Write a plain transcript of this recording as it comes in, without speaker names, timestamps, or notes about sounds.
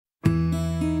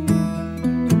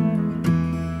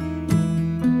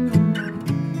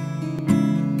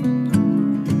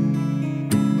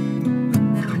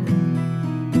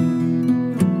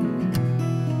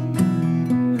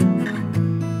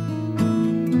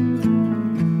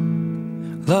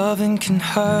Loving can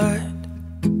hurt.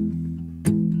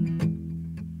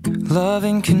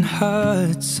 Loving can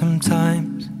hurt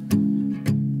sometimes,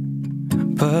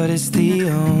 but it's the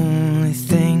only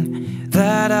thing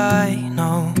that I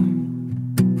know.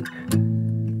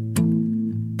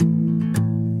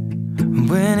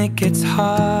 When it gets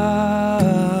hard,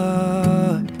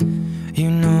 you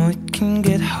know it can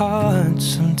get hard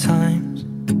sometimes.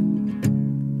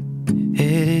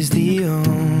 It is the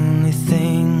only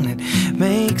thing that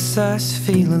makes us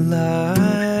feel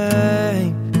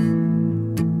alive.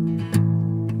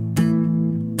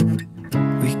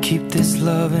 We keep this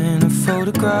love in a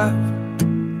photograph.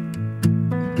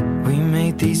 We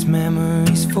made these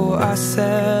memories for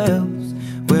ourselves,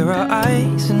 where our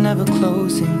eyes are never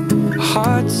closing, our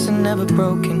hearts are never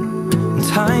broken, and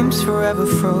time's forever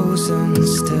frozen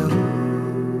still.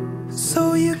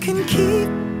 So you can keep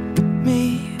me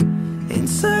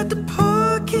inside the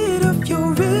pocket of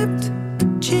your ripped